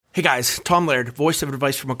Hey guys, Tom Laird, voice of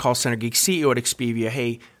advice from a call center geek, CEO at Expedia.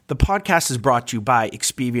 Hey, the podcast is brought to you by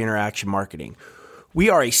Expedia Interaction Marketing. We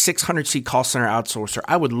are a 600-seat call center outsourcer.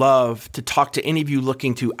 I would love to talk to any of you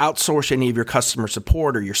looking to outsource any of your customer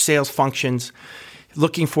support or your sales functions,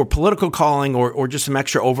 looking for political calling or just some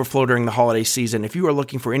extra overflow during the holiday season. If you are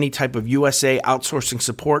looking for any type of USA outsourcing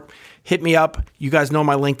support, hit me up. You guys know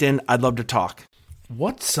my LinkedIn. I'd love to talk.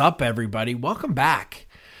 What's up, everybody? Welcome back.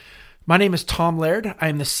 My name is Tom Laird. I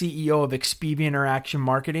am the CEO of Expedia Interaction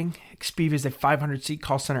Marketing. Expedia is a 500-seat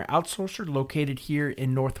call center outsourcer located here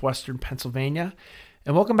in northwestern Pennsylvania.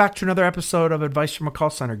 And welcome back to another episode of Advice from a Call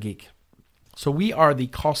Center Geek. So we are the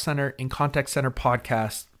call center and contact center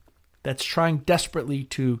podcast that's trying desperately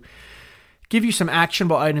to give you some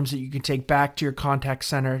actionable items that you can take back to your contact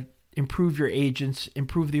center, improve your agents,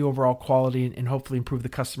 improve the overall quality, and hopefully improve the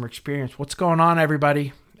customer experience. What's going on,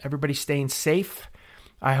 everybody? Everybody staying safe?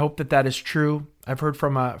 I hope that is true. I've heard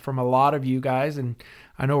from a lot of you guys, and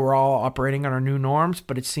I know we're all operating on our new norms,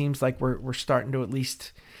 but it seems like we're starting to at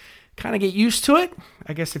least kind of get used to it,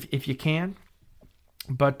 I guess, if you can.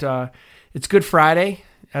 But it's Good Friday.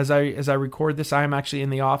 As I record this, I am actually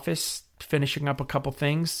in the office finishing up a couple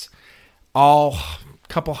things. A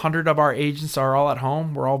couple hundred of our agents are all at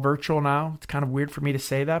home. We're all virtual now. It's kind of weird for me to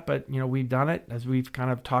say that, but we've done it, as we've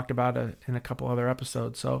kind of talked about in a couple other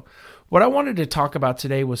episodes. So what I wanted to talk about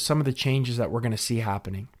today was some of the changes that we're going to see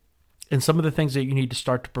happening and some of the things that you need to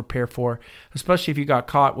start to prepare for, especially if you got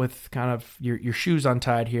caught with kind of your shoes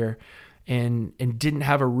untied here and didn't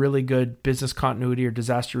have a really good business continuity or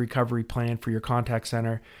disaster recovery plan for your contact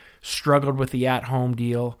center, struggled with the at-home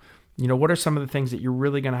deal. What are some of the things that you're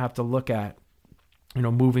really going to have to look at,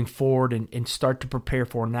 moving forward and start to prepare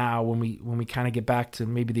for now when we kind of get back to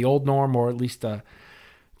maybe the old norm, or at least the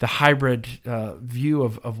hybrid view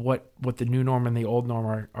of what the new norm and the old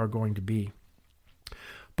norm are going to be.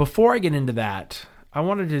 Before I get into that, I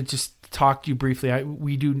wanted to just talk to you briefly.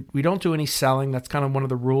 We don't do any selling. That's kind of one of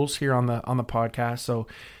the rules here on the podcast. So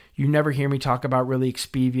you never hear me talk about really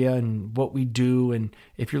Expedia and what we do. And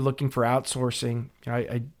if you're looking for outsourcing,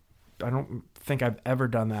 I don't think I've ever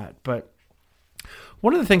done that. But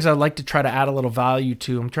one of the things I'd like to try to add a little value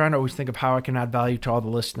to, I'm trying to always think of how I can add value to all the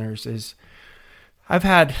listeners, is I've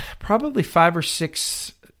had probably 5 or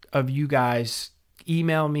 6 of you guys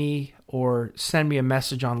email me or send me a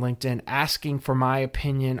message on LinkedIn asking for my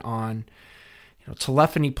opinion on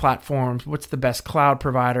telephony platforms. What's the best cloud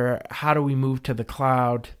provider? How do we move to the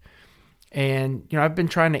cloud? And I've been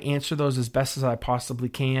trying to answer those as best as I possibly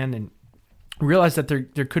can, and realize that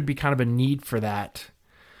there could be kind of a need for that.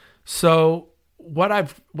 So what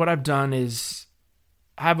I've done is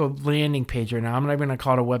I have a landing page right now. I'm not even going to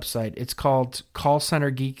call it a website. It's called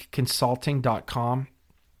callcentergeekconsulting.com.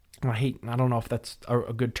 I don't know if that's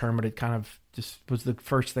a good term, but it kind of just was the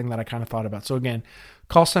first thing that I kind of thought about. So again,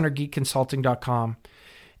 callcentergeekconsulting.com.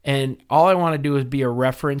 And all I want to do is be a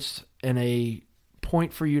reference and a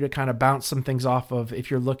point for you to kind of bounce some things off of if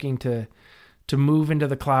you're looking to move into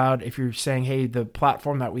the cloud. If you're saying, hey, the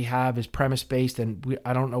platform that we have is premise-based and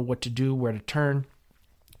I don't know what to do, where to turn.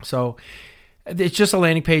 So it's just a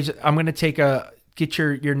landing page. I'm going to get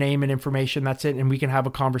your name and information. That's it. And we can have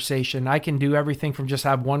a conversation. I can do everything from just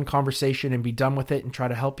have one conversation and be done with it and try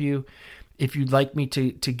to help you. If you'd like me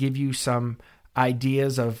to give you some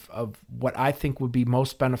ideas of what I think would be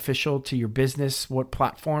most beneficial to your business, what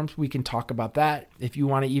platforms, we can talk about that. If you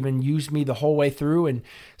want to even use me the whole way through and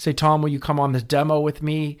say, Tom, will you come on this demo with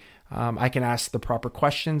me? I can ask the proper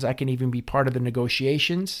questions. I can even be part of the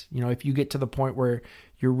negotiations. If you get to the point where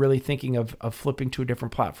you're really thinking of flipping to a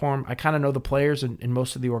different platform, I kind of know the players in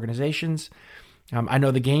most of the organizations. I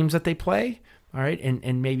know the games that they play, all right,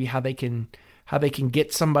 and maybe how they can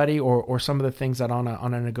get somebody or some of the things that on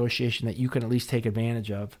a negotiation that you can at least take advantage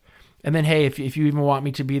of. And then, hey, if you even want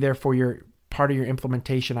me to be there for your part of your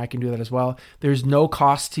implementation, I can do that as well. There's no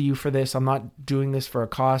cost to you for this. I'm not doing this for a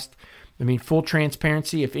cost. I mean, full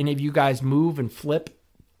transparency, if any of you guys move and flip,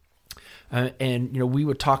 and we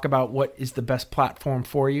would talk about what is the best platform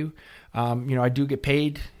for you. I do get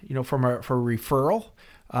paid, for a referral,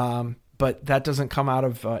 but that doesn't come out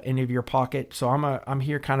of any of your pocket. So I'm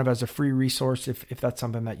here kind of as a free resource if that's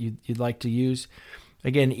something that you'd like to use.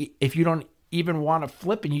 Again, if you don't even want to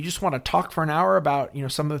flip and you just want to talk for an hour about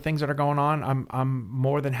some of the things that are going on, I'm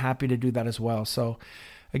more than happy to do that as well. So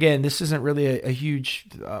again, this isn't really a huge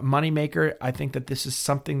money maker. I think that this is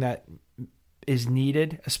something that is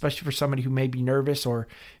needed, especially for somebody who may be nervous, or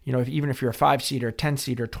even if you're a 5-seater, a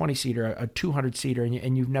 10-seater, a 20-seater, a 200-seater,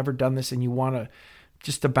 and you've never done this and you want to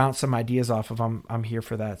just to bounce some ideas off of. I'm here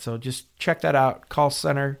for that. So just check that out.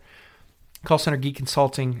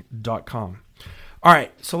 Callcentergeekconsulting.com. All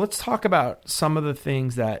right, so let's talk about some of the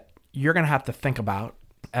things that you're going to have to think about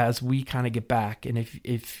as we kind of get back. And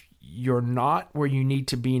if you're not where you need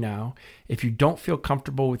to be now, if you don't feel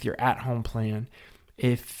comfortable with your at-home plan,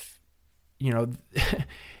 if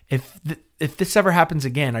if this ever happens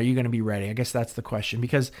again, are you going to be ready? I guess that's the question,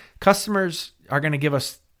 because customers are going to give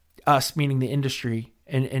us meaning the industry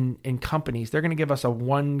and companies, they're going to give us a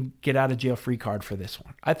one get out of jail free card for this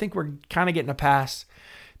one. I think we're kind of getting a pass.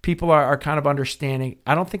 People are kind of understanding.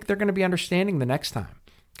 I don't think they're going to be understanding the next time,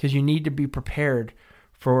 because you need to be prepared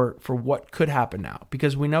for what could happen now,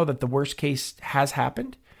 because we know that the worst case has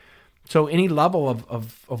happened. So any level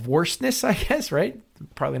of worstness, I guess, right?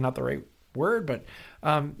 Probably not the right word, but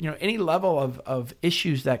any level of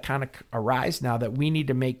issues that kind of arise now that we need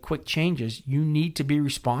to make quick changes, you need to be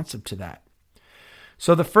responsive to that.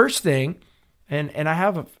 So the first thing, and I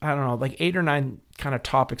have, like 8 or 9 kind of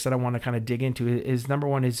topics that I want to kind of dig into, is number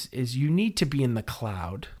one is you need to be in the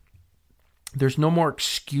cloud. There's no more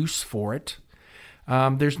excuse for it.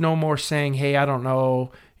 There's no more saying, hey, I don't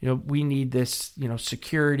know, we need this,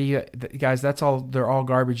 security. Guys, they're all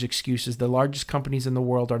garbage excuses. The largest companies in the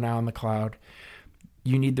world are now in the cloud.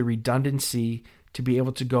 You need the redundancy to be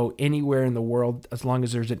able to go anywhere in the world as long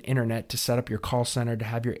as there's an internet, to set up your call center, to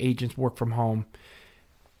have your agents work from home.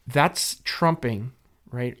 That's trumping,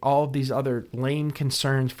 right, all of these other lame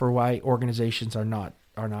concerns for why organizations are not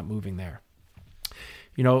moving there.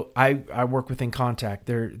 I work with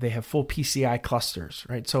InContact. They have full PCI clusters,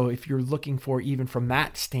 right? So if you're looking for, even from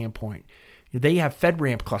that standpoint, they have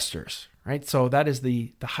FedRAMP clusters, right? So that is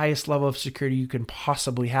the highest level of security you can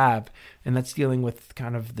possibly have, and that's dealing with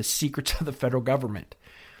kind of the secrets of the federal government.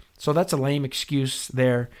 So that's a lame excuse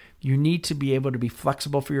there. You need to be able to be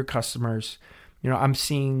flexible for your customers. I'm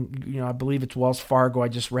seeing, I believe it's Wells Fargo, I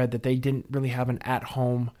just read that they didn't really have an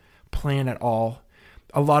at-home plan at all.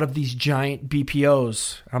 A lot of these giant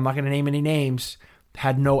BPOs, I'm not going to name any names,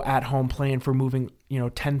 had no at-home plan for moving,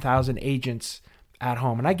 10,000 agents at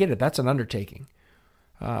home. And I get it, that's an undertaking.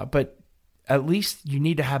 But at least you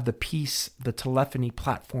need to have the telephony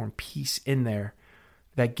platform piece in there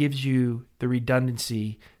that gives you the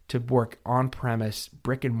redundancy to work on-premise,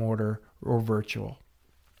 brick and mortar, or virtual.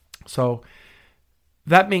 So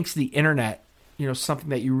that makes the internet, something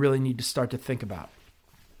that you really need to start to think about.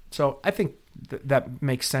 So I think that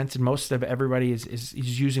makes sense, and most of everybody is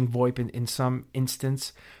using VoIP in some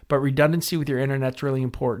instance. But redundancy with your internet's really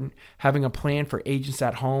important. Having a plan for agents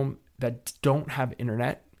at home that don't have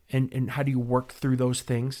internet, and how do you work through those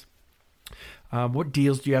things? What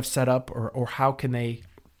deals do you have set up, or how can they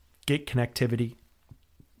get connectivity?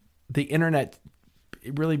 The internet,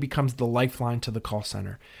 it really becomes the lifeline to the call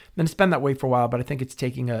center. And it's been that way for a while, but I think it's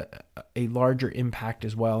taking a larger impact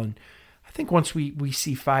as well. And I think once we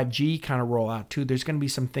see 5G kind of roll out too, there's going to be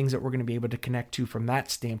some things that we're going to be able to connect to from that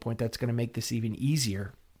standpoint that's going to make this even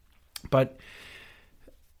easier. But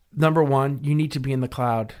number one, you need to be in the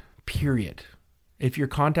cloud, period. If your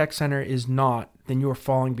contact center is not, then you are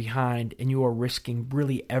falling behind, and you are risking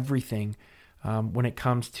really everything when it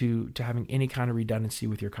comes to having any kind of redundancy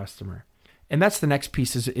with your customer. And that's the next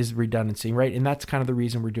piece is redundancy, right? And that's kind of the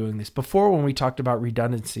reason we're doing this. Before, when we talked about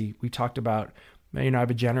redundancy, we talked about, I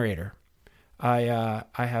have a generator. I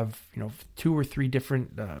have 2 or 3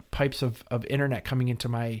 different pipes of internet coming into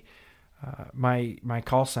my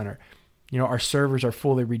call center. Our servers are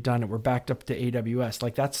fully redundant. We're backed up to AWS.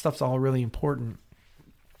 Like, that stuff's all really important.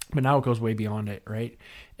 But now it goes way beyond it, right?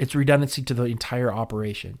 It's redundancy to the entire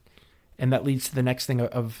operation. And that leads to the next thing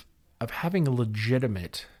of having a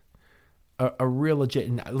legitimate, a real legit,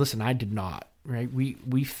 and listen, I did not, right?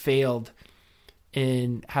 We failed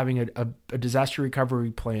in having a disaster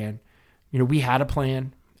recovery plan. We had a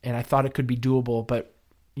plan, and I thought it could be doable, but,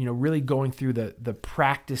 really going through the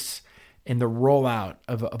practice and the rollout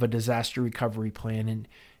of a disaster recovery plan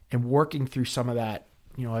and working through some of that,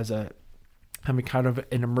 as kind of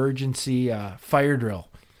an emergency fire drill.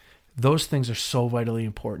 Those things are so vitally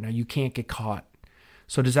important. Now, you can't get caught.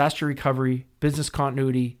 So disaster recovery, business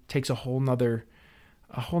continuity takes a whole nother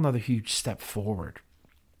huge step forward.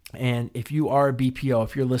 And if you are a BPO,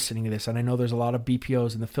 if you're listening to this, and I know there's a lot of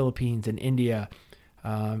BPOs in the Philippines and India,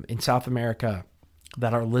 in South America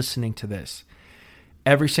that are listening to this,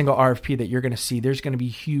 every single RFP that you're going to see, there's going to be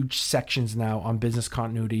huge sections now on business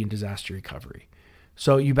continuity and disaster recovery.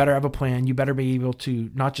 So you better have a plan. You better be able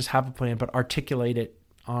to not just have a plan, but articulate it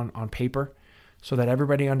on paper so that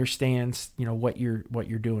everybody understands, what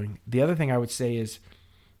you're doing. The other thing I would say is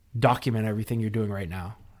document everything you're doing right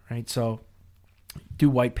now, right? So do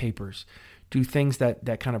white papers, do things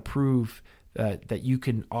that kind of prove that you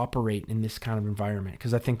can operate in this kind of environment,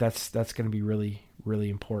 because I think that's going to be really, really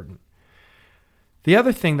important. The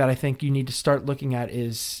other thing that I think you need to start looking at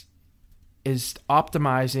is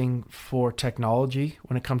optimizing for technology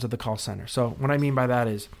when it comes to the call center. So what I mean by that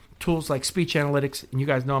is tools like speech analytics, and you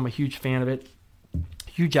guys know I'm a huge fan of it,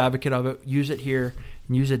 huge advocate of it, use it here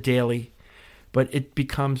and use it daily. But it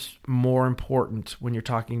becomes more important when you're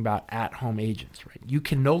talking about at-home agents, right? You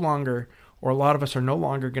can no longer, or a lot of us are no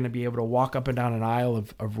longer going to be able to walk up and down an aisle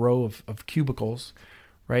of row of cubicles,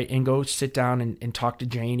 right? And go sit down and talk to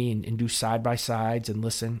Janie and do side-by-sides and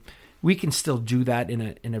listen. We can still do that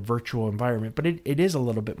in a virtual environment, but it is a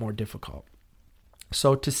little bit more difficult.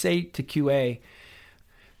 So to say to QA,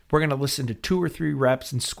 we're going to listen to 2 or 3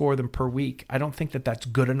 reps and score them per week, I don't think that that's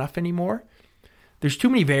good enough anymore. There's too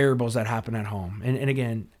many variables that happen at home. And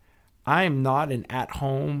again, I was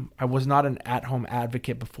not an at-home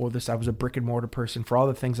advocate before this. I was a brick and mortar person for all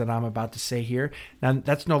the things that I'm about to say here. Now,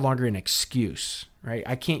 that's no longer an excuse, right?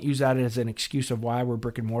 I can't use that as an excuse of why we're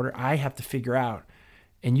brick and mortar. I have to figure out,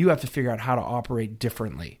 and you have to figure out how to operate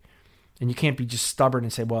differently. And you can't be just stubborn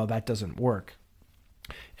and say, well, that doesn't work.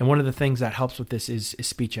 And one of the things that helps with this is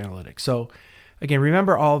speech analytics. So again,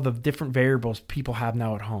 remember all the different variables people have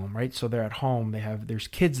now at home, right? So they're at home. There's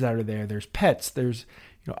kids that are there. There's pets. There's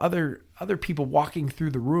other people walking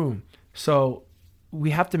through the room. So we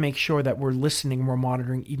have to make sure that we're listening, we're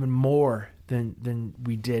monitoring even more than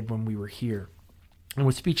we did when we were here. And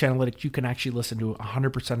with speech analytics, you can actually listen to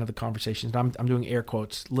 100% of the conversations. I'm doing air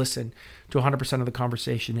quotes. Listen to 100% of the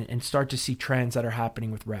conversation and start to see trends that are happening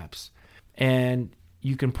with reps. And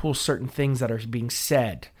you can pull certain things that are being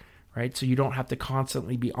said, right? So you don't have to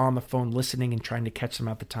constantly be on the phone listening and trying to catch them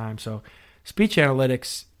at the time. So speech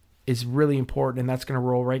analytics is really important, and that's going to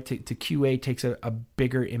roll right to QA takes a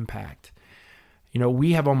bigger impact.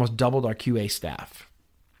 We have almost doubled our QA staff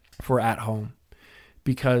for at home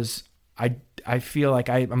because I feel like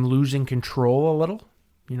I'm losing control a little.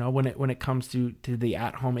 When it comes to the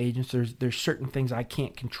at home agents, there's certain things I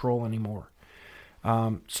can't control anymore.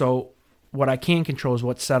 So what I can control is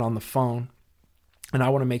what's said on the phone. And I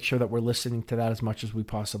want to make sure that we're listening to that as much as we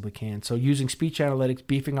possibly can. So using speech analytics,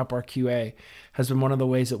 beefing up our QA has been one of the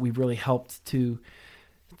ways that we've really helped to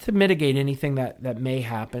mitigate anything that may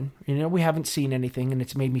happen. We haven't seen anything, and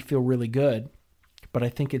it's made me feel really good. But I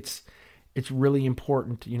think it's really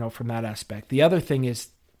important, from that aspect. The other thing is,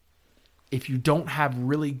 if you don't have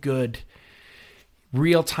really good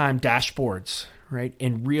real-time dashboards, right,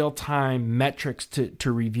 and real-time metrics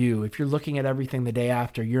to review, if you're looking at everything the day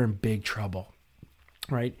after, you're in big trouble.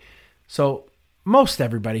 Right. So most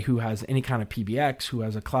everybody who has any kind of PBX, who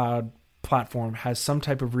has a cloud platform, has some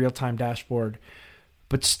type of real-time dashboard,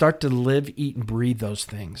 but start to live, eat, and breathe those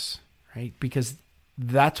things, right? Because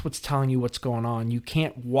that's what's telling you what's going on. You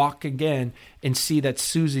can't walk again and see that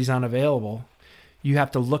Susie's unavailable. You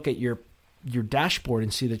have to look at your dashboard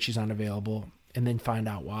and see that she's unavailable and then find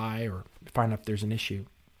out why or find out if there's an issue.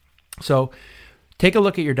 So take a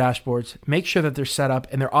look at your dashboards, make sure that they're set up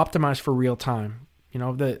and they're optimized for real time.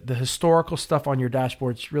 The historical stuff on your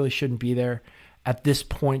dashboards really shouldn't be there at this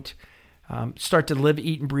point. Start to live,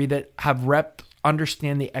 eat, and breathe it. Have reps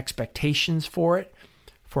understand the expectations for it,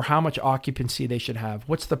 for how much occupancy they should have.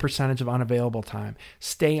 What's the percentage of unavailable time?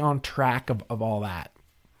 Stay on track of all that.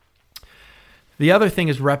 The other thing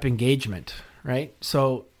is rep engagement, right?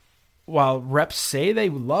 So while reps say they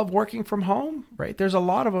love working from home, right, there's a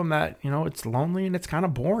lot of them that, it's lonely and it's kind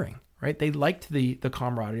of boring. Right? They liked the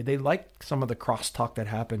camaraderie. They liked some of the crosstalk that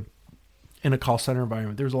happened in a call center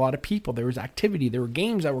environment. There was a lot of people. There was activity. There were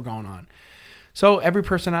games that were going on. So every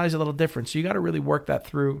personality is a little different. So you got to really work that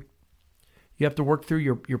through. You have to work through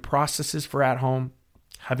your processes for at home,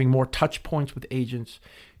 having more touch points with agents.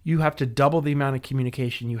 You have to double the amount of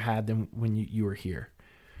communication you had than when you were here.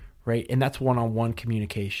 Right? And that's one-on-one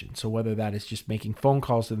communication. So whether that is just making phone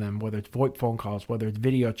calls to them, whether it's VoIP phone calls, whether it's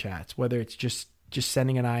video chats, whether it's just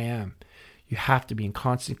sending an IM. You have to be in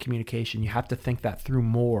constant communication. You have to think that through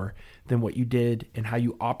more than what you did and how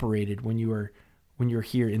you operated when you were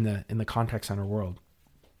here in the contact center world.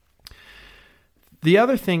 The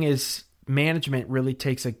other thing is management really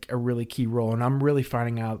takes a really key role, and I'm really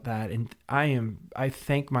finding out that. And I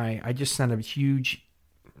just sent a huge,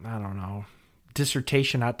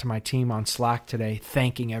 dissertation out to my team on Slack today,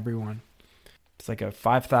 thanking everyone. It's like a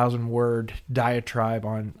 5,000 word diatribe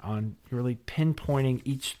on really pinpointing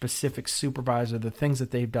each specific supervisor, the things that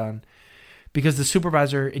they've done, because the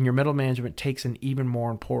supervisor in your middle management takes an even more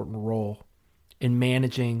important role in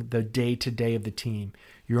managing the day-to-day of the team.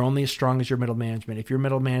 You're only as strong as your middle management. If your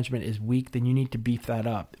middle management is weak, then you need to beef that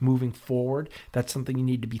up. Moving forward, that's something you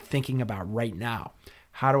need to be thinking about right now.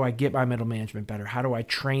 How do I get my middle management better? How do I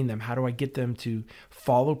train them? How do I get them to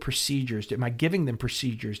follow procedures? Am I giving them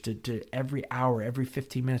procedures to every hour, every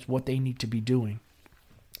 15 minutes, what they need to be doing?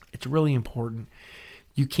 It's really important.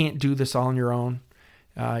 You can't do this all on your own.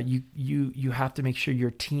 You have to make sure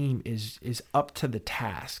your team is up to the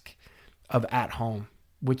task of at home,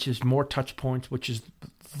 which is more touch points, which is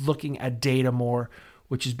looking at data more,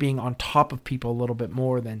 which is being on top of people a little bit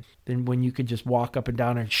more than when you could just walk up and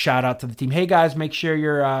down and shout out to the team, "Hey guys, make sure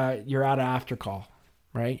you're out of after call,"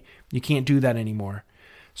 right? You can't do that anymore.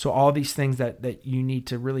 So all these things that you need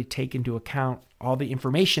to really take into account, all the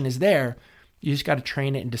information is there. You just got to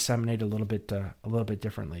train it and disseminate a little bit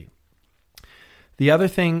differently. The other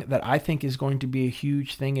thing that I think is going to be a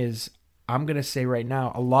huge thing is, I'm going to say right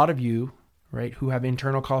now, a lot of you, right, who have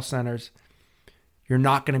internal call centers, you're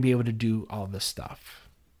not going to be able to do all this stuff,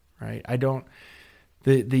 right?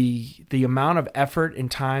 The amount of effort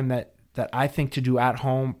and time that I think to do at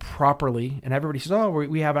home properly, and everybody says, "Oh,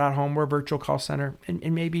 we have it at home, we're a virtual call center,"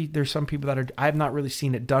 and maybe there's some people I have not really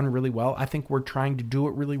seen it done really well. I think we're trying to do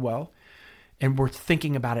it really well. And we're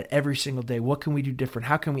thinking about it every single day. What can we do different?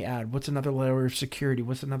 How can we add? What's another layer of security?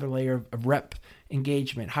 What's another layer of rep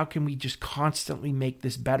engagement? How can we just constantly make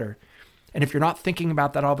this better? And if you're not thinking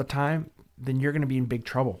about that all the time, then you're going to be in big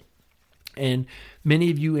trouble. And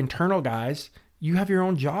many of you internal guys, you have your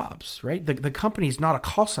own jobs, right? The company is not a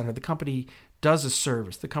call center. The company does a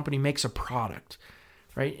service. The company makes a product,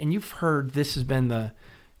 right? And you've heard this has been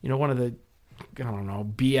one of the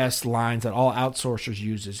BS lines that all outsourcers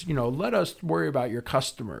uses, "Let us worry about your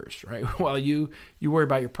customers," right? While you worry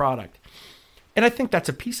about your product. And I think that's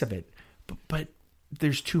a piece of it, but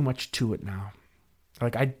there's too much to it now.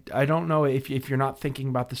 Like, I don't know if you're not thinking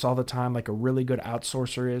about this all the time, like a really good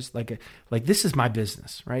outsourcer is like this is my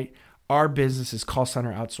business, right? Our business is call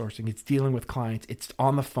center outsourcing. It's dealing with clients. It's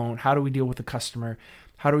on the phone. How do we deal with the customer?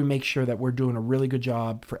 How do we make sure that we're doing a really good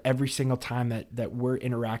job for every single time that we're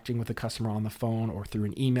interacting with the customer on the phone or through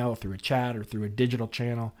an email, or through a chat, or through a digital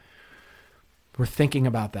channel? We're thinking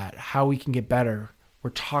about that, how we can get better.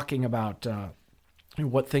 We're talking about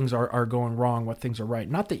what things are going wrong, what things are right.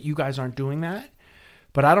 Not that you guys aren't doing that,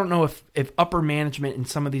 but I don't know if upper management in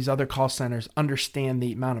some of these other call centers understand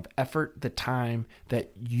the amount of effort, the time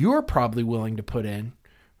that you're probably willing to put in,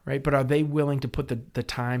 right? But are they willing to put the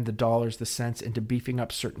time, the dollars, the cents into beefing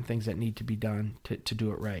up certain things that need to be done to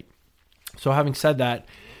do it right? So having said that,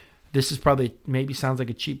 this is probably maybe sounds like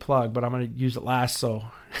a cheap plug, but I'm going to use it last. So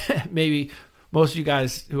maybe most of you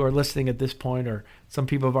guys who are listening at this point, or some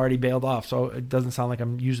people have already bailed off, so it doesn't sound like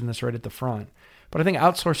I'm using this right at the front. But I think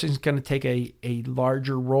outsourcing is going to take a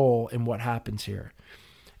larger role in what happens here.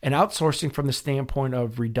 And outsourcing from the standpoint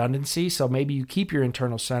of redundancy, so maybe you keep your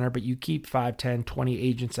internal center, but you keep 5, 10, 20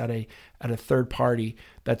 agents at a third party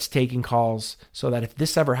that's taking calls, so that if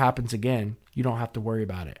this ever happens again, you don't have to worry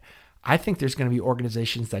about it. I think there's going to be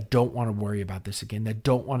organizations that don't want to worry about this again, that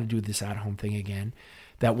don't want to do this at-home thing again,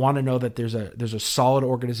 that want to know that there's a solid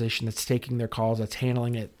organization that's taking their calls, that's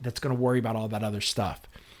handling it, that's going to worry about all that other stuff.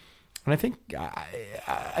 And I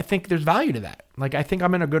think there's value to that. Like, I think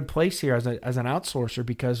I'm in a good place here as an outsourcer,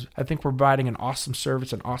 because I think we're providing an awesome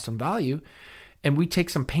service and awesome value, and we take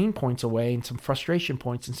some pain points away and some frustration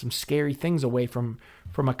points and some scary things away from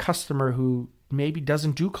a customer who maybe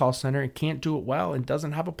doesn't do call center and can't do it well and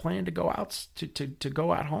doesn't have a plan to go out to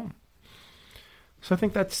go at home. So I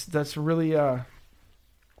think that's really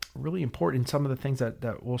really important in some of the things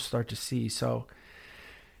that we'll start to see. So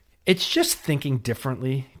it's just thinking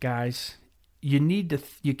differently, guys. You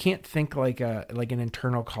can't think like an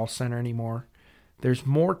internal call center anymore. There's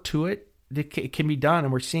more to it. It can be done,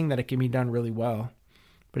 and we're seeing that it can be done really well.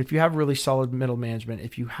 But if you have really solid middle management,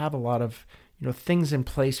 if you have a lot of things in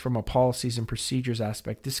place from a policies and procedures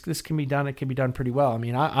aspect, this can be done. It can be done pretty well. I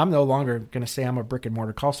mean, I'm no longer going to say I'm a brick and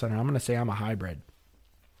mortar call center. I'm going to say I'm a hybrid,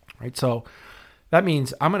 right? So that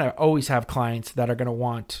means I'm going to always have clients that are going to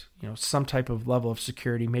want, some type of level of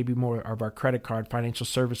security, maybe more of our credit card, financial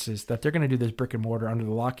services, that they're going to do this brick and mortar under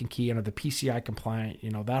the lock and key, under the PCI compliant,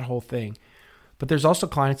 that whole thing. But there's also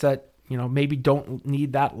clients that, maybe don't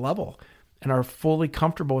need that level and are fully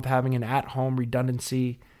comfortable with having an at-home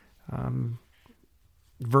redundancy,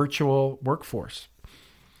 virtual workforce.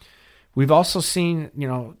 We've also seen,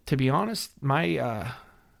 to be honest, our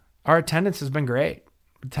attendance has been great.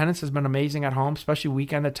 Attendance has been amazing at home, especially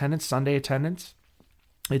weekend attendance, Sunday attendance.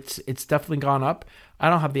 It's definitely gone up. I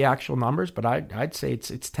don't have the actual numbers, but I'd say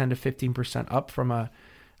it's 10 to 15% up from our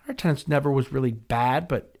attendance never was really bad,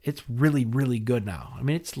 but it's really, really good now. I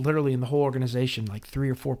mean, it's literally in the whole organization, like 3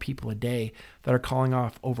 or 4 people a day that are calling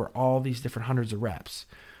off over all these different hundreds of reps.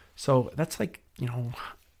 So that's like,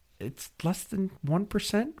 it's less than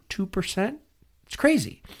 1%, 2%. It's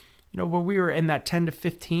crazy. Where we were in that 10 to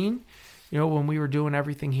 15, when we were doing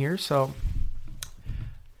everything here. So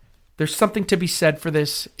there's something to be said for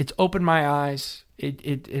this. It's opened my eyes.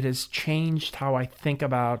 It has changed how I think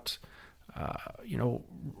about,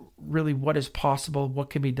 really what is possible, what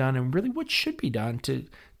can be done, and really what should be done to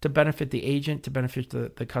benefit the agent, to benefit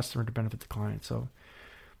the customer, to benefit the client. So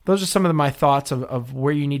those are some of my thoughts of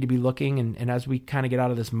where you need to be looking. And as we kind of get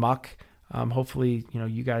out of this muck, hopefully,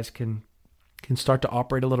 you guys can start to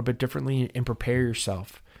operate a little bit differently and prepare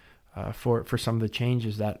yourself for some of the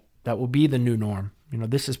changes that will be the new norm.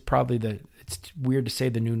 This is probably it's weird to say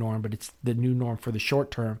the new norm, but it's the new norm for the short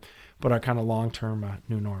term, but our kind of long-term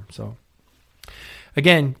new norm. So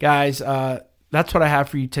again, guys, that's what I have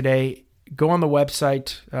for you today. Go on the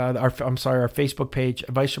website, our Facebook page,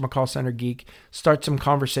 Advice from a Call Center Geek. Start some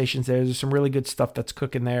conversations there. There's some really good stuff that's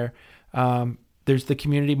cooking there. There's the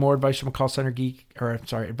community, more Advice from a Call Center Geek,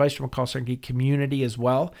 Advice from a Call Center Geek community as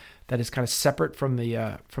well. That is kind of separate from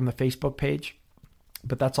the Facebook page,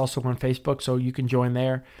 but that's also on Facebook, so you can join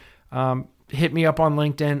there. Hit me up on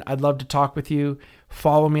LinkedIn. I'd love to talk with you.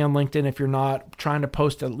 Follow me on LinkedIn if you're not. Trying to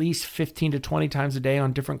post at least 15 to 20 times a day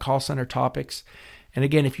on different call center topics. And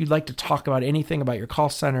again, if you'd like to talk about anything about your call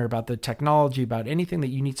center, about the technology, about anything that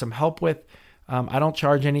you need some help with, I don't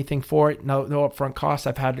charge anything for it. No upfront costs.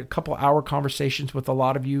 I've had a couple hour conversations with a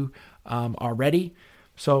lot of you already.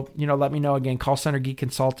 So, let me know. Again, Call Center Geek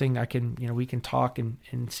Consulting. We can talk and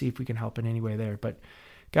see if we can help in any way there. But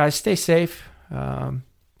guys, stay safe.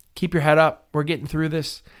 Keep your head up. We're getting through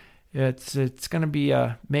this. It's going to be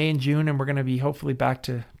May and June, and we're going to be hopefully back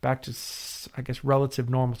to I guess relative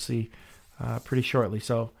normalcy pretty shortly.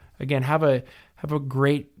 So again, have a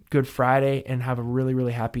great Good Friday and have a really,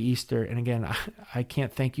 really happy Easter. And again, I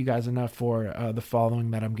can't thank you guys enough for the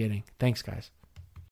following that I'm getting. Thanks, guys.